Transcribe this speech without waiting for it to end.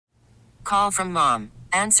Call from mom.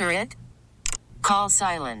 Answer it. Call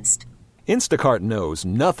silenced. Instacart knows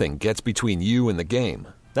nothing gets between you and the game.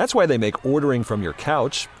 That's why they make ordering from your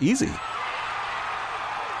couch easy.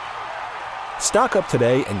 Stock up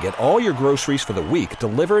today and get all your groceries for the week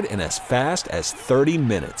delivered in as fast as 30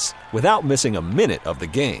 minutes without missing a minute of the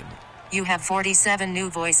game. You have 47 new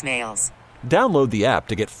voicemails. Download the app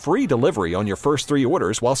to get free delivery on your first 3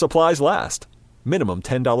 orders while supplies last. Minimum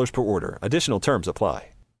 $10 per order. Additional terms apply.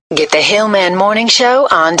 Get the Hillman Morning Show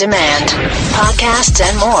on demand. Podcasts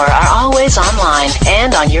and more are always online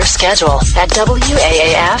and on your schedule at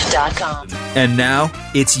WAAF.com. And now,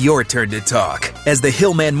 it's your turn to talk as the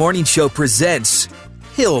Hillman Morning Show presents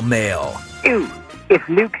Hill Mail. Ew, if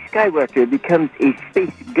Luke Skywalker becomes a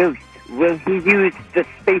space ghost, will he use the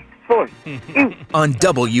Space Force? Ew. On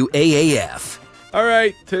WAAF. All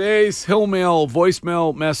right, today's Hill Mail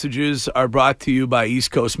voicemail messages are brought to you by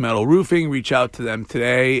East Coast Metal Roofing. Reach out to them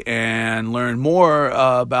today and learn more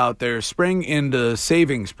about their Spring into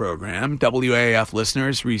Savings program. WAAF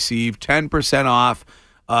listeners receive 10% off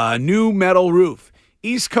a new metal roof.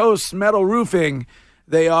 East Coast Metal Roofing,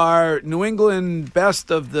 they are New England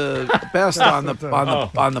best of the best on the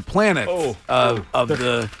planet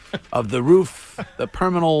of the roof, the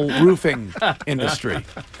permanent roofing industry.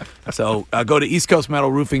 So go to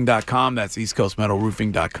eastcoastmetalroofing.com. That's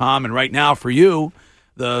eastcoastmetalroofing.com. And right now for you,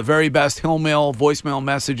 the very best Hill Mail voicemail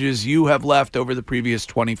messages you have left over the previous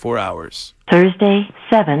 24 hours. Thursday,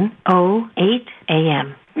 7:08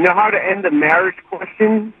 a.m. You know how to end the marriage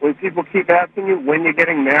question when people keep asking you when you're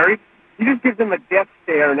getting married? You just give them a death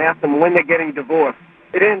stare and ask them when they're getting divorced.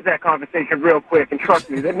 It ends that conversation real quick, and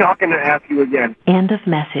trust me, they're not going to ask you again. End of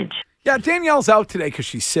message. Yeah, Danielle's out today because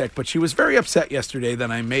she's sick, but she was very upset yesterday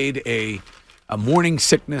that I made a morning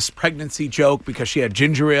sickness pregnancy joke because she had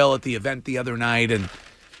ginger ale at the event the other night, and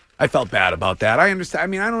I felt bad about that. I understand. I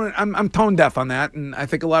mean, I'm tone deaf on that, and I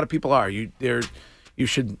think a lot of people are. We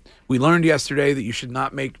learned yesterday that you should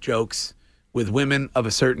not make jokes with women of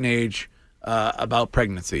a certain age about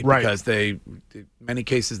pregnancy, right? Because in many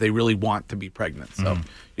cases, they really want to be pregnant. So you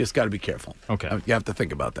just got to be careful. Okay. You have to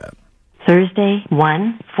think about that. Thursday,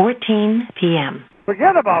 1:14 p.m.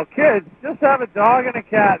 Forget about kids. Just have a dog and a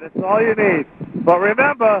cat. That's all you need. But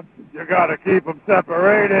remember, you got to keep them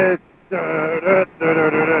separated.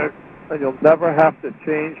 And you'll never have to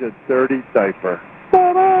change a dirty diaper.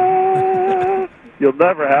 You'll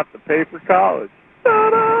never have to pay for college.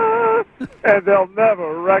 And they'll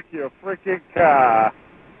never wreck your freaking car.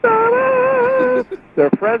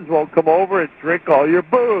 Their friends won't come over and drink all your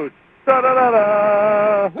booze.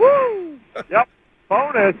 Woo! Yep.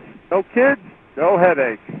 Bonus. No kids, no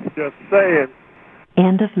headaches. Just saying.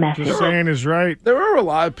 End of message. Just saying is right. There are a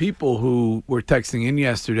lot of people who were texting in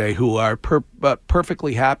yesterday who are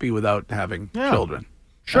perfectly happy without having children.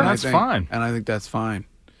 Sure, and that's fine. And I think that's fine.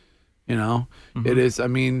 You know, it is. I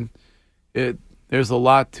mean, there's a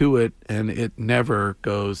lot to it, and it never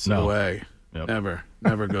goes away. Yep.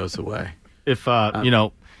 Never goes away. If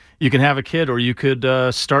you can have a kid, or you could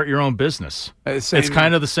start your own business. It's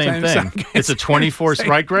kind of the same thing. It's a 24,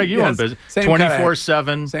 right, Greg? You own business.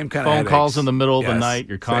 24/7 phone calls in the middle of the night.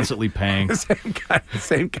 You're constantly paying.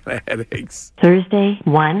 Same kind of headaches. Thursday,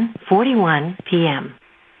 1:41 p.m.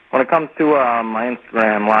 When it comes to my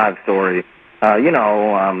Instagram live story, I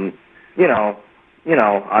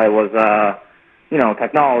was,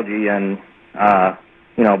 technology and,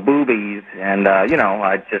 boobies, and, I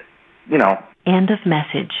just, End of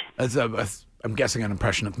message. I'm guessing an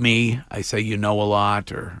impression of me. I say you know a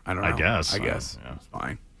lot, or I don't know. I guess. Yeah. It's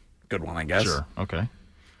fine. Good one, I guess. Sure. Okay.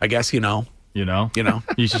 I guess you know. You know? You know.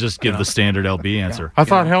 You should just give the standard LB answer. Yeah. I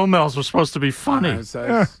thought Hell Mails was supposed to be funny.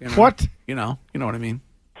 What? You know what I mean.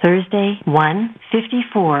 Thursday,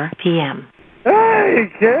 1:54 p.m.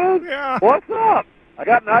 Hey, kid. Yeah. What's up? I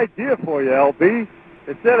got an idea for you, LB.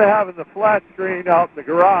 Instead of having the flat screen out in the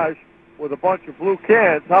garage with a bunch of blue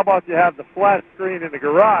cans, how about you have the flat screen in the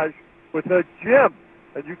garage with a gym,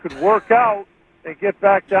 and you could work out and get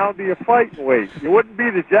back down to your fighting weight. You wouldn't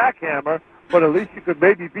be the jackhammer, but at least you could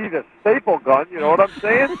maybe be the staple gun, you know what I'm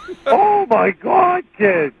saying? Oh, my God,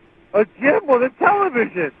 kid. A gym with a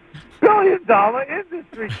television. Billion-dollar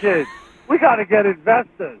industry, kid. We got to get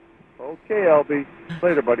investors. Okay, LB.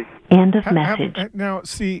 Later, buddy. End of message. Now,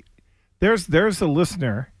 see, there's a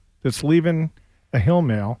listener that's leaving a Hill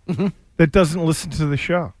Mail that doesn't listen to the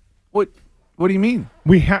show. What do you mean?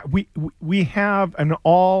 We have an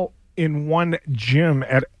all-in-one gym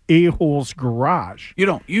at A-Hole's garage. You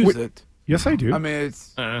don't use it. Yes, I do. I mean,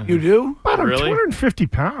 it's you do? But I'm 250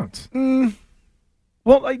 pounds.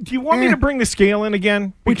 Well, do you want me to bring the scale in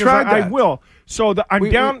again? We Because tried that. I will. So I'm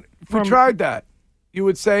down. We tried that. you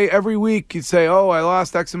would say every week, you'd say, oh, I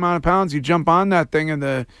lost X amount of pounds. You jump on that thing and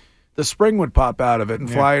the spring would pop out of it and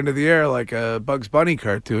fly into the air like a Bugs Bunny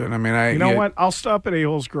cartoon. I mean, You know what? I'll stop at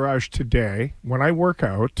A-Hole's Garage today. When I work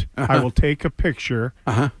out, I will take a picture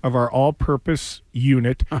of our all-purpose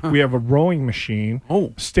unit. We have a rowing machine,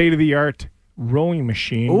 state-of-the-art rowing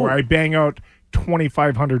machine, where I bang out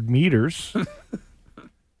 2,500 meters.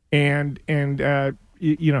 and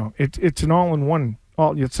you know, it's an all-in-one.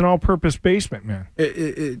 It's an all-purpose basement, man.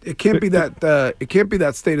 It can't be that. It can't be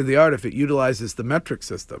that state of the art if it utilizes the metric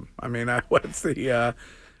system. I mean, what's the?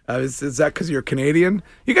 Is that because you're Canadian?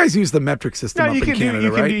 You guys use the metric system up in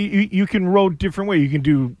Canada, right? You can row different way. You can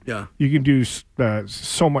do. Yeah. You can do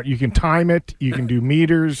so much. You can time it. You can do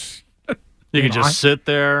meters. You can just sit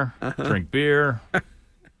there, drink beer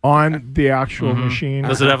on the actual machine.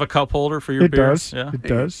 Does it have a cup holder for your beer? It does. Yeah. It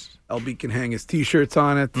does. LB can hang his T-shirts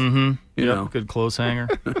on it. You know, good clothes hanger.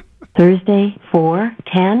 Thursday,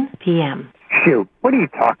 4:10 p.m. Shoot, what are you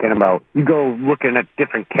talking about? You go looking at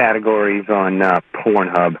different categories on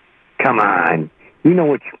Pornhub. Come on. You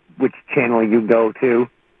know which channel you go to?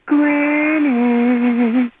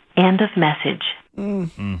 Granny. End of message.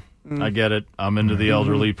 I get it. I'm into the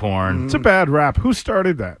elderly porn. It's a bad rap. Who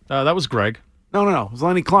started that? That was Greg. No. It was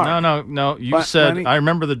Lenny Clark. No. You said, Lenny, I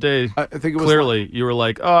remember the day I think it was clearly. You were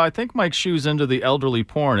like, oh, I think Mike Shoe's into the elderly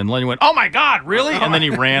porn. And Lenny went, oh, my God, really? And then he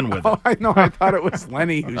ran with it. I know. I thought it was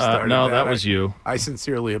Lenny who started no, that. that was you. I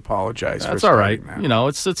sincerely apologize. That's for all right. That. You know,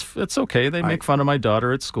 it's okay. They make fun of my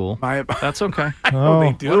daughter at school. That's okay.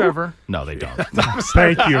 They do? Whatever. No, they don't.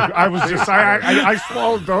 Thank you. I was just, I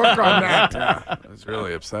swallowed the hook on that. I was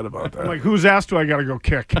really upset about that. I'm like, whose ass do I got to go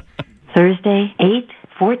kick? Thursday,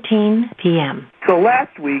 8:14 p.m. So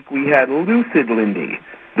last week we had Lucid Lindy.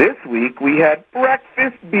 This week we had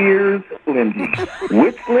Breakfast Beers Lindy.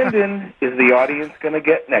 Which Linden is the audience going to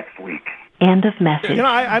get next week? End of message. You know,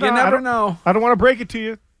 I never know. I don't want to break it to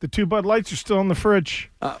you. The 2 Bud Lights are still in the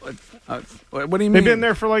fridge. What do you mean? They've been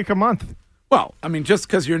there for like a month. Well, I mean, just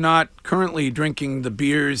because you're not currently drinking the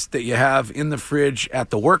beers that you have in the fridge at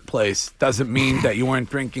the workplace doesn't mean that you weren't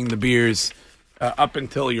drinking the beers up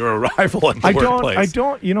until your arrival at the workplace.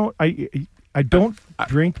 I don't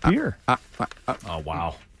drink beer. Oh,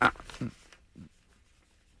 wow.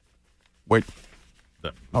 Wait.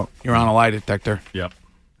 Oh, you're on a lie detector. Yep.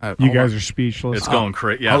 You guys are speechless. It's going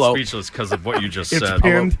crazy. Yeah, hello. Speechless because of what you just It's said.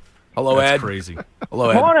 pinned. Hello, That's Ed. crazy. Hello,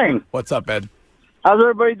 Ed. Morning. What's up, Ed? How's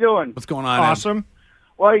everybody doing? What's going on, Awesome. Ed?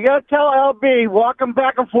 Well, you got to tell LB, walking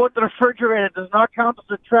back and forth to the refrigerator does not count as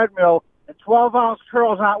a treadmill, and 12-ounce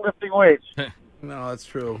curls aren't lifting weights. No, that's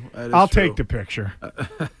true. I'll take the picture.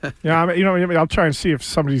 Yeah, I'll try and see if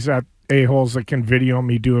somebody's at A-Holes that can video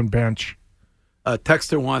me doing bench.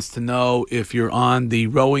 Texter wants to know if you're on the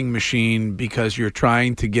rowing machine because you're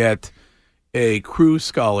trying to get a crew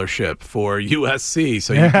scholarship for USC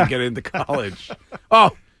so you can get into college.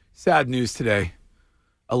 Oh, sad news today.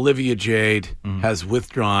 Olivia Jade has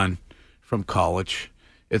withdrawn from college.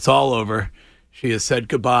 It's all over. She has said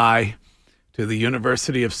goodbye to the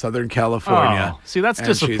University of Southern California. Oh, see, that's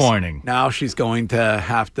disappointing. Now she's going to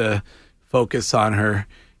have to focus on her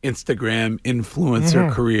Instagram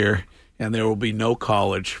influencer career, and there will be no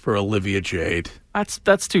college for Olivia Jade.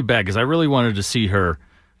 That's too bad because I really wanted to see her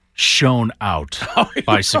shown out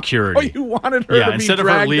by security. Oh, you wanted her to be instead of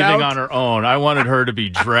her leaving on her own, I wanted her to be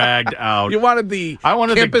dragged out. You wanted the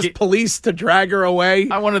campus police to drag her away.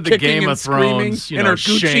 I wanted the Game of Thrones, in her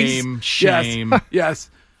Gucci's. Shame. Yes.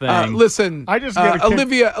 Listen, I just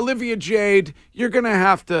Olivia Jade, you're gonna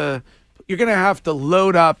have to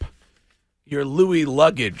load up your Louis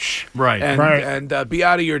luggage, and be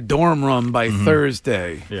out of your dorm room by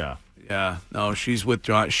Thursday. Yeah. No, she's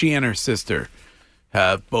withdrawn. She and her sister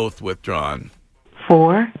have both withdrawn.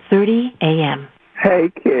 4:30 a.m.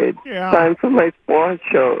 Hey, kid. Time for my sports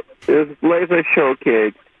show. It's Laser Show,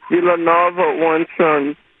 kid. Villanova won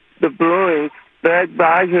from the Bruins. Brad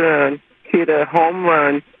Bergeron hit a home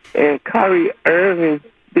run, and Kyrie Irving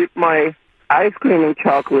dipped my ice cream in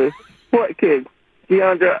chocolate. What, kid?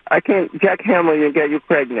 DeAndre, I can't jackhammer you and get you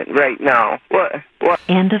pregnant right now. What?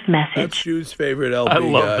 End of message. That's Shoe's favorite LB I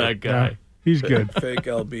love guy. that guy. Yeah, he's good. Fake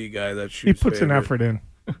LB guy. That's Shoe's He puts favorite. an effort in.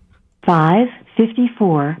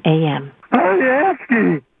 5:54 a.m. Hey,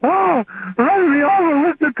 Esky. Oh, run me over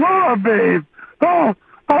with the car, babe. Oh,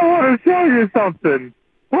 I want to show you something.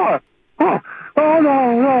 What? Oh,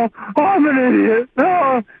 no. I'm an idiot.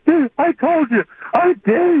 No, I told you. I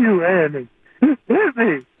dare you, Annie. Hit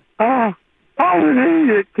me. Oh, I'm an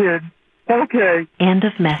idiot, kid. Okay. End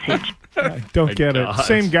of message. I don't get it.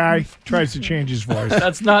 Same guy tries to change his voice.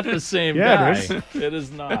 That's not the same guy. Yeah, it is. It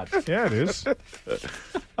is not. Yeah, it is.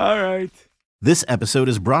 All right. This episode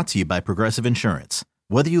is brought to you by Progressive Insurance.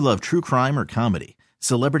 Whether you love true crime or comedy,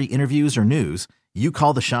 celebrity interviews or news, you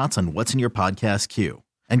call the shots on what's in your podcast queue.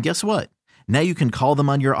 And guess what? Now you can call them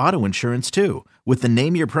on your auto insurance too with the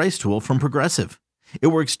Name Your Price tool from Progressive. It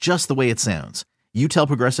works just the way it sounds. You tell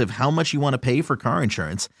Progressive how much you want to pay for car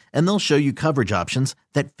insurance, and they'll show you coverage options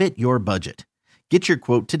that fit your budget. Get your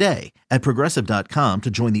quote today at Progressive.com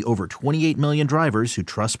to join the over 28 million drivers who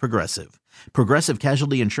trust Progressive. Progressive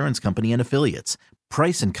Casualty Insurance Company and Affiliates.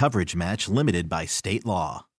 Price and coverage match limited by state law.